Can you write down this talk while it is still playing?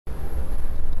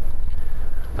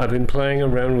I've been playing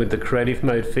around with the creative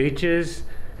mode features,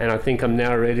 and I think I'm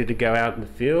now ready to go out in the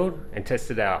field and test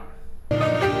it out.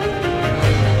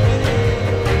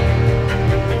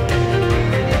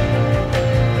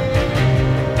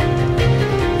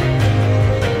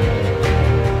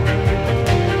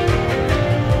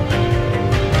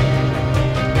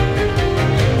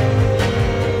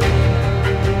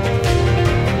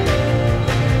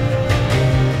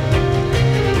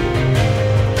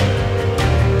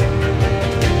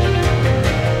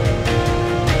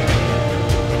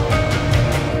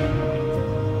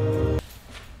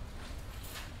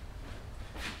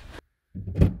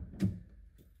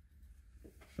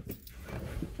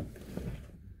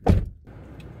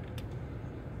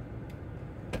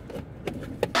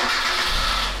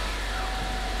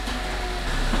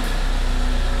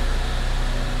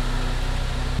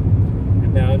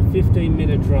 About a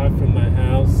 15-minute drive from my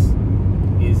house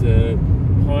is a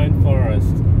pine forest,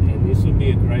 and this would be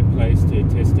a great place to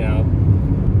test out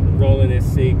the Ronin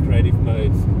SC creative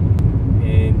modes,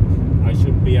 and I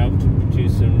should be able to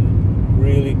produce some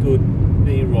really good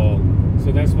B-roll.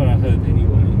 So that's what I hope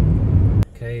anyway.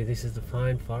 Okay, this is the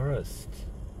pine forest.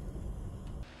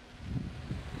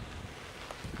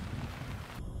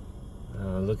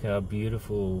 Look how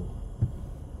beautiful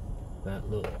that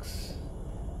looks.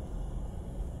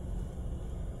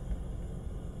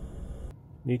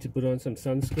 Need to put on some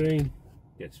sunscreen.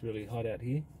 Gets really hot out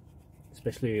here,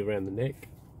 especially around the neck.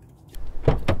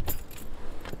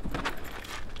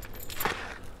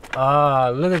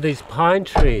 Ah, look at these pine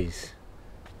trees.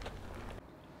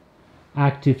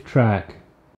 Active track.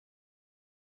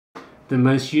 The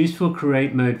most useful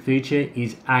Create mode feature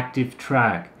is Active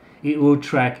Track. It will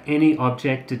track any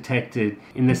object detected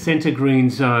in the center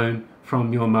green zone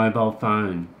from your mobile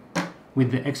phone. With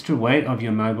the extra weight of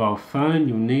your mobile phone,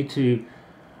 you'll need to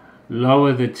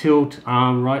lower the tilt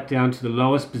arm right down to the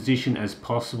lowest position as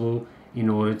possible in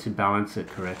order to balance it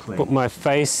correctly. Put my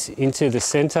face into the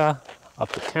center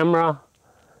of the camera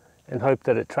and hope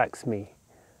that it tracks me.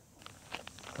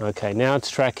 Okay, now it's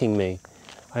tracking me.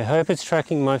 I hope it's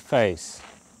tracking my face.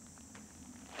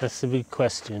 That's the big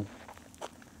question.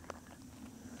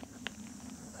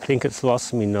 I think it's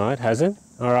lost me. No, it hasn't.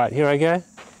 All right, here I go.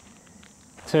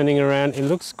 Turning around, it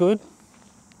looks good.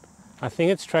 I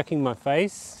think it's tracking my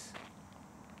face.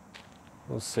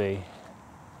 We'll see.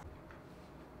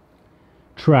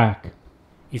 Track.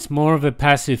 It's more of a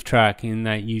passive track in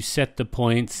that you set the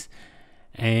points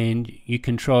and you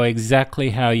control exactly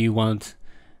how you want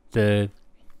the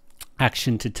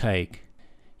action to take.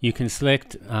 You can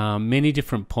select many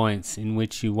different points in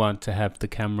which you want to have the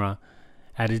camera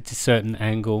at a certain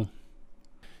angle.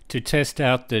 To test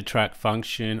out the track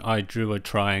function, I drew a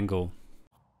triangle.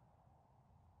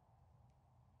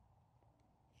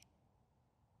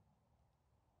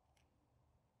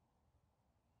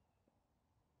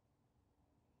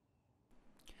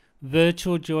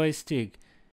 Virtual joystick.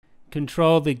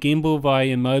 Control the gimbal via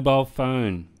your mobile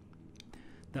phone.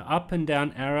 The up and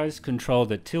down arrows control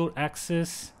the tilt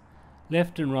axis.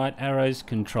 Left and right arrows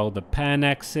control the pan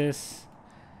axis.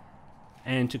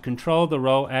 And to control the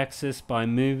roll axis by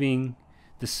moving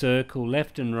the circle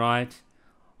left and right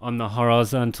on the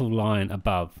horizontal line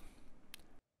above.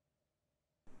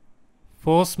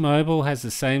 Force Mobile has the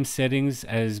same settings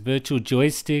as Virtual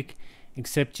Joystick,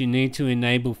 except you need to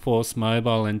enable Force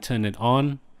Mobile and turn it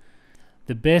on.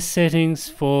 The best settings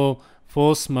for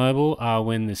Force Mobile are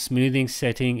when the smoothing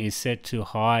setting is set to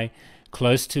high,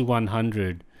 close to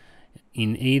 100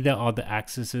 in either of the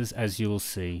axes, as you'll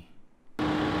see.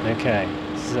 Okay,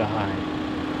 this is a high.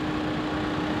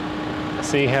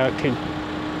 See how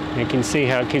you can see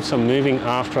how it keeps on moving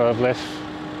after I've left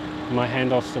my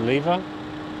hand off the lever,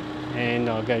 and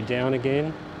I'll go down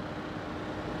again,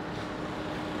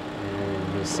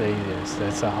 and you'll see this.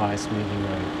 That's a high smoothing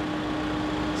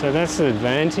mode. So that's the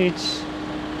advantage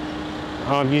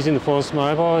of using the Force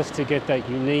Mobile, is to get that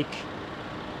unique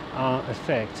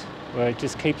effect where it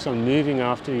just keeps on moving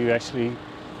after you actually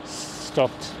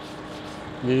stopped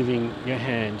moving your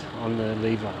hand on the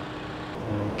lever.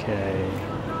 Okay.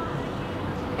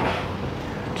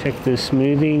 Check the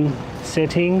smoothing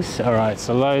settings. Alright,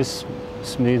 so low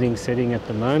smoothing setting at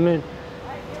the moment.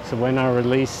 So when I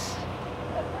release,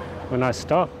 when I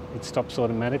stop, it stops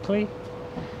automatically.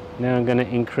 Now I'm going to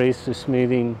increase the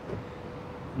smoothing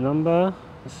number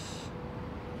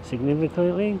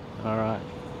significantly. Alright.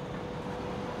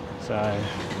 So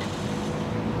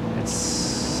let's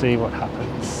see what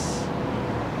happens.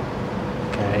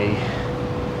 Okay,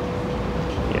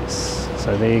 yes,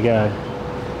 so there you go.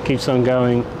 Keeps on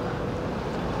going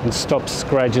and stops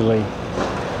gradually.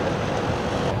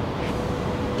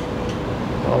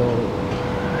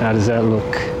 Oh, How does that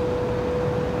look?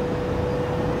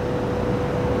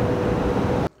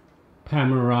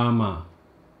 Panarama.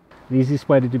 The easiest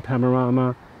way to do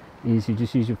Panarama is you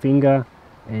just use your finger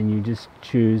and you just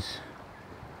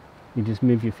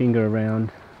move your finger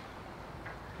around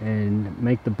and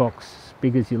make the box as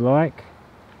big as you like.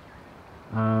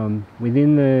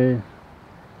 Within the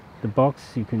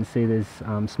box you can see there's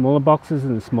smaller boxes,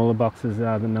 and the smaller boxes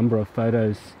are the number of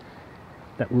photos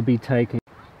that will be taken.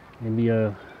 Maybe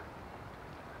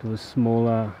do a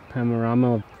smaller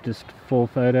panorama of just 4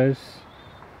 photos.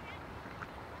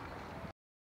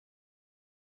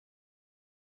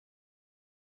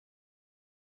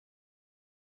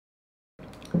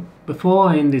 Before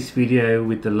I end this video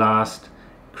with the last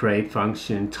create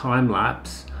function,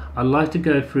 time-lapse, I'd like to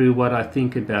go through what I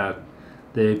think about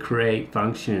the create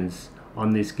functions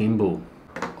on this gimbal.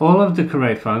 All of the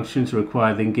create functions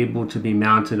require the gimbal to be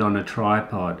mounted on a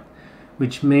tripod,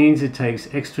 which means it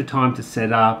takes extra time to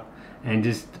set up and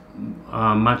just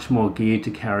much more gear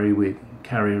to carry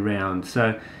around.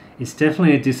 So it's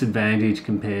definitely a disadvantage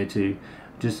compared to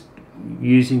just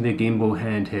using the gimbal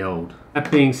handheld.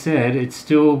 That being said, it's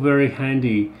still very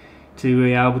handy to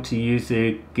be able to use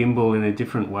the gimbal in a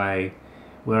different way,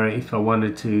 where if I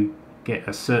wanted to get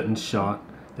a certain shot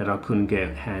that I couldn't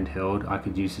get handheld, I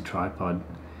could use the tripod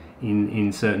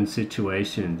in certain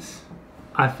situations.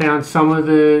 I found some of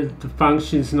the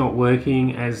functions not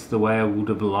working as the way I would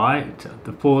have liked.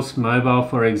 The force mobile,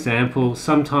 for example,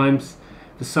 sometimes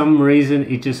for some reason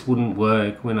it just wouldn't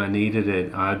work when I needed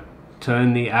it. I'd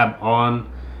turn the app on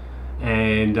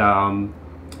and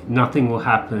nothing will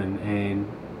happen, and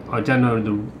I don't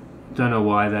know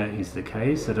why that is the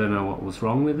case. I don't know what was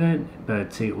wrong with it,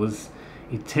 but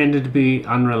it tended to be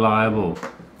unreliable.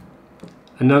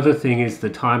 Another thing is the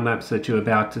time lapse that you're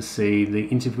about to see. The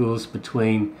intervals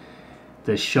between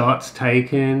the shots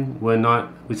taken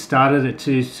we started at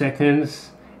 2 seconds,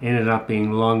 ended up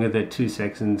being longer than 2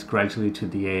 seconds gradually to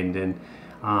the end, and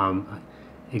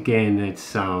again,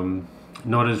 it's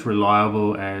not as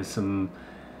reliable as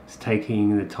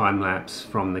taking the time lapse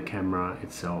from the camera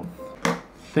itself.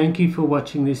 Thank you for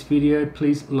watching this video.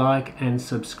 Please like and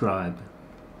subscribe.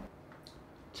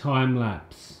 Time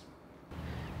lapse.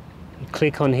 You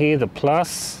click on here, the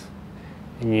plus,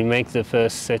 and you make the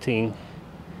first setting,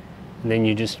 and then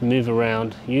you just move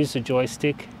around. Use the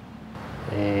joystick,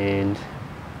 and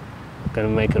I'm going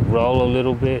to make it roll a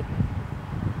little bit.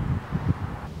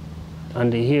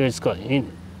 Under here it's got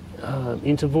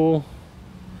interval.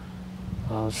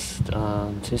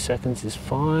 2 seconds is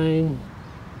fine.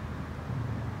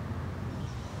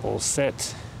 All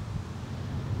set.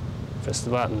 Press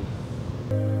the button.